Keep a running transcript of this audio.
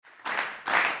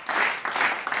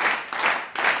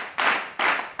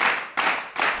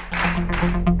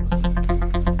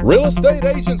Real estate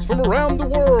agents from around the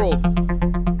world,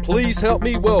 please help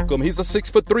me welcome. He's a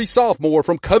 6'3" sophomore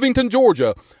from Covington,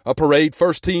 Georgia, a parade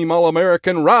first-team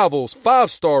All-American, Rivals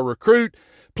 5-star recruit.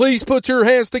 Please put your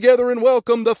hands together and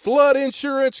welcome the flood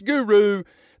insurance guru,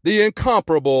 the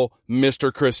incomparable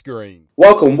Mr. Chris Green.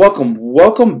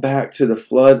 Welcome back to the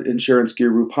Flood Insurance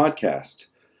Guru podcast.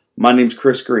 My name's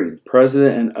Chris Green,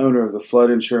 president and owner of the Flood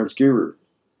Insurance Guru.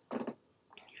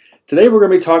 Today we're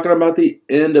going to be talking about the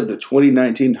end of the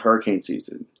 2019 hurricane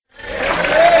season.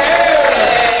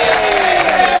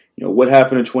 What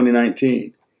happened in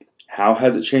 2019? How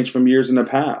has it changed from years in the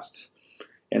past?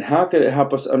 And how could it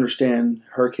help us understand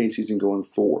hurricane season going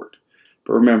forward?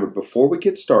 But remember, before we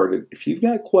get started, if you've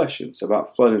got questions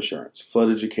about flood insurance, flood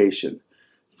education,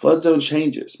 flood zone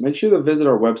changes, make sure to visit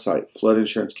our website,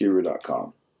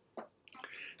 floodinsuranceguru.com.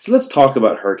 So let's talk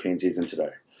about hurricane season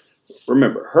today.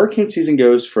 Remember, hurricane season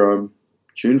goes from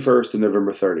June 1st to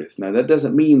November 30th. Now, that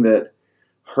doesn't mean that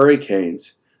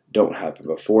hurricanes don't happen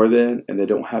before then and they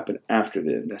don't happen after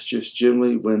then. That's just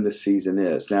generally when the season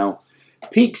is. Now,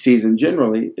 peak season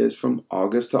generally is from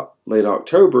August to late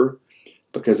October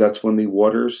because that's when the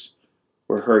waters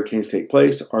where hurricanes take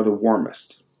place are the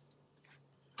warmest.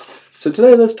 So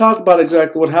today, let's talk about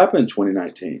exactly what happened in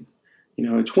 2019. In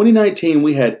 2019,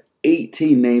 we had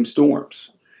 18 named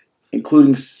storms,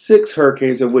 including 6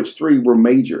 hurricanes, of which 3 were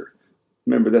major.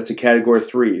 Remember, that's a category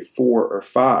 3, 4, or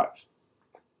 5.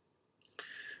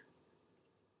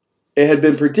 It had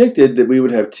been predicted that we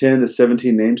would have 10 to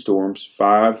 17 named storms,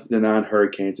 5 to 9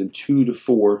 hurricanes, and 2 to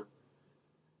 4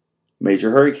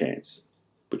 major hurricanes,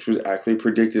 which was actually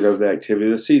predicted of the activity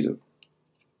of the season.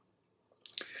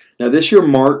 Now, this year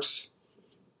marks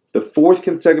the 4th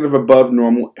consecutive above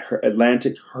normal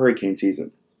Atlantic hurricane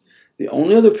season. The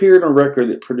only other period on record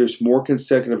that produced more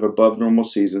consecutive above normal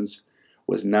seasons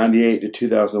was 98 to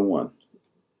 2001.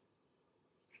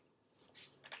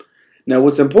 Now,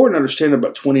 what's important to understand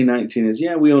about 2019 is,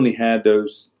 we only had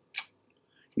those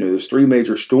 3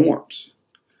 major storms,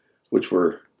 which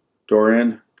were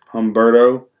Dorian,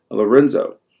 Humberto, and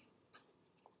Lorenzo.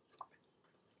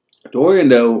 Dorian,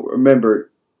 though,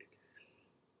 remember,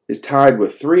 is tied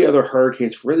with 3 other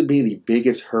hurricanes for really being the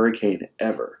biggest hurricane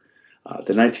ever.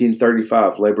 The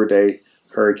 1935 Labor Day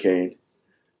hurricane,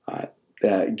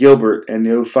 Gilbert, and the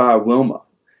 2005 Wilma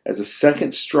as the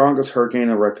second strongest hurricane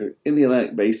on record in the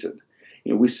Atlantic Basin.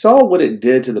 We saw what it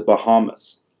did to the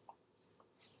Bahamas,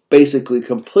 basically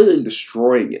completely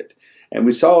destroying it. And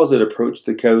we saw as it approached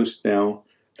the coast. Now,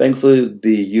 thankfully,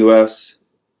 the U.S.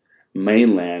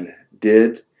 mainland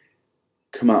did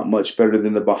come out much better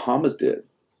than the Bahamas did.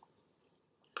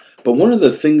 But one of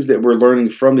the things that we're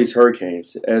learning from these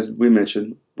hurricanes, as we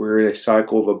mentioned, we're in a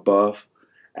cycle of above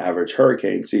average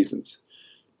hurricane seasons,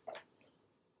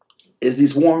 is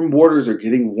these warm waters are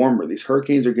getting warmer. These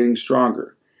hurricanes are getting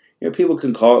stronger. People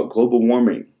can call it global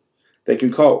warming. They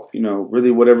can call it, really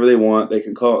whatever they want. They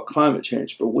can call it climate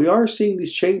change. But we are seeing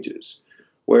these changes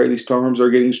where these storms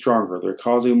are getting stronger. They're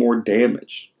causing more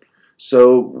damage.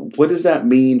 So what does that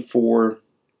mean for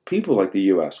people like the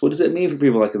U.S.? What does it mean for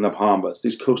people like in the Bahamas,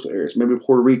 these coastal areas, maybe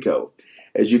Puerto Rico?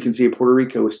 As you can see, Puerto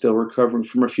Rico is still recovering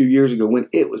from a few years ago when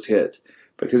it was hit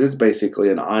because it's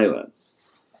basically an island.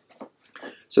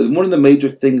 So one of the major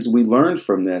things we learned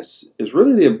from this is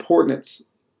really the importance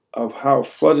of how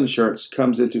flood insurance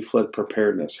comes into flood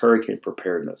preparedness, hurricane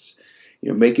preparedness.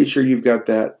 Making sure you've got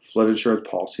that flood insurance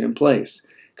policy in place.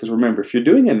 Because remember, if you're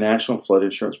doing a national flood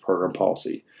insurance program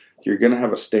policy, you're going to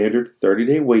have a standard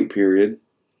 30-day wait period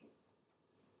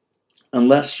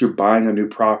unless you're buying a new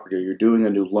property or you're doing a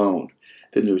new loan.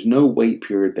 Then there's no wait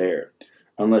period there.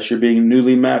 Unless you're being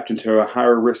newly mapped into a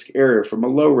higher risk area from a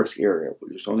low risk area.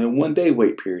 There's only a 1-day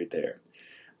wait period there.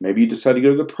 Maybe you decide to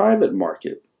go to the private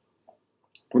market.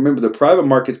 Remember, the private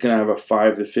market's going to have a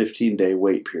 5 to 15-day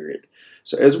wait period.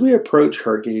 So as we approach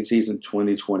hurricane season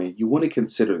 2020, you want to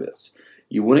consider this.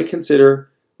 You want to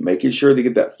consider making sure to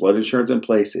get that flood insurance in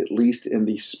place at least in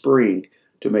the spring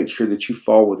to make sure that you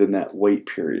fall within that wait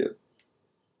period.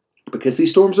 Because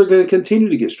these storms are going to continue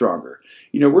to get stronger.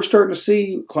 We're starting to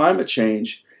see climate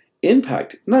change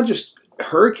impact not just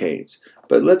hurricanes,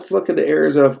 but let's look at the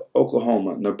areas of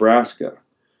Oklahoma, Nebraska.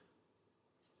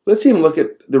 Let's even look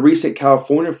at the recent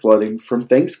California flooding from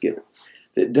Thanksgiving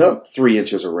that dumped 3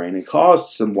 inches of rain and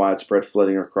caused some widespread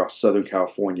flooding across Southern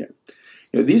California.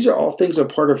 These are all things that are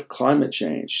part of climate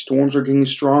change. Storms are getting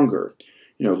stronger.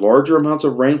 Larger amounts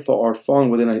of rainfall are falling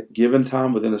within a given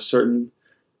time within a certain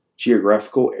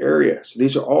geographical area. So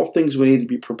these are all things we need to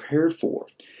be prepared for.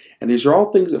 And these are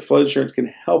all things that flood insurance can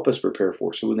help us prepare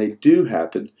for. So when they do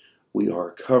happen, we are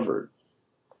covered.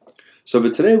 So for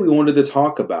today, we wanted to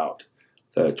talk about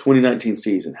the 2019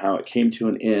 season, how it came to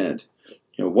an end,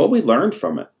 what we learned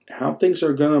from it, how things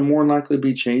are going to more likely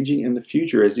be changing in the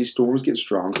future as these storms get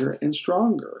stronger and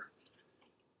stronger.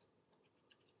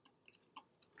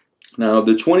 Now,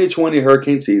 the 2020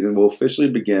 hurricane season will officially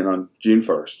begin on June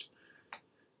 1st.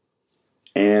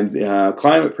 And the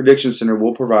Climate Prediction Center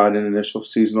will provide an initial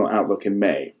seasonal outlook in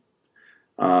May.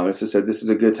 As I said, this is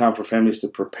a good time for families to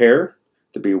prepare,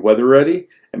 to be weather ready,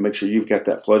 and make sure you've got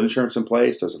that flood insurance in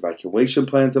place, those evacuation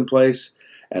plans in place.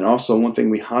 And also, one thing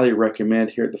we highly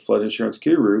recommend here at the Flood Insurance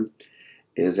Guru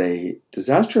is a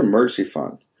disaster emergency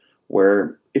fund,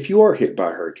 where if you are hit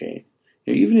by a hurricane,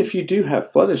 even if you do have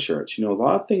flood insurance, a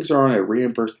lot of things are on a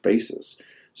reimbursed basis.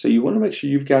 So you want to make sure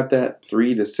you've got that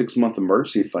 3 to 6 month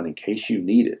emergency fund in case you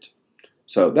need it.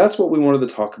 So that's what we wanted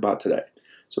to talk about today.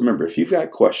 So remember, if you've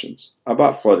got questions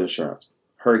about flood insurance,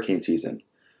 hurricane season,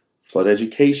 flood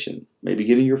education, maybe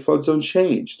getting your flood zone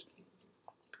changed,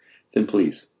 then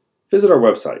please visit our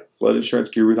website,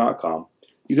 floodinsuranceguru.com.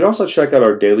 You can also check out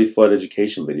our daily flood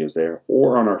education videos there,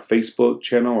 or on our Facebook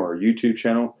channel or our YouTube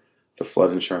channel, The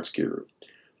Flood Insurance Guru.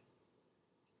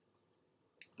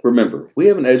 Remember, we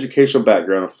have an educational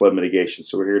background in flood mitigation,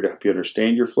 so we're here to help you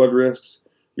understand your flood risks,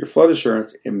 your flood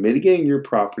insurance, and mitigating your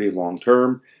property long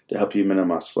term to help you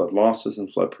minimize flood losses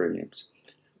and flood premiums.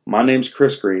 My name's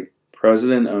Chris Green,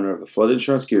 President and owner of the Flood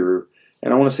Insurance Guru,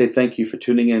 and I want to say thank you for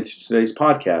tuning in to today's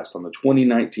podcast on the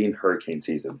 2019 hurricane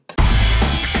season.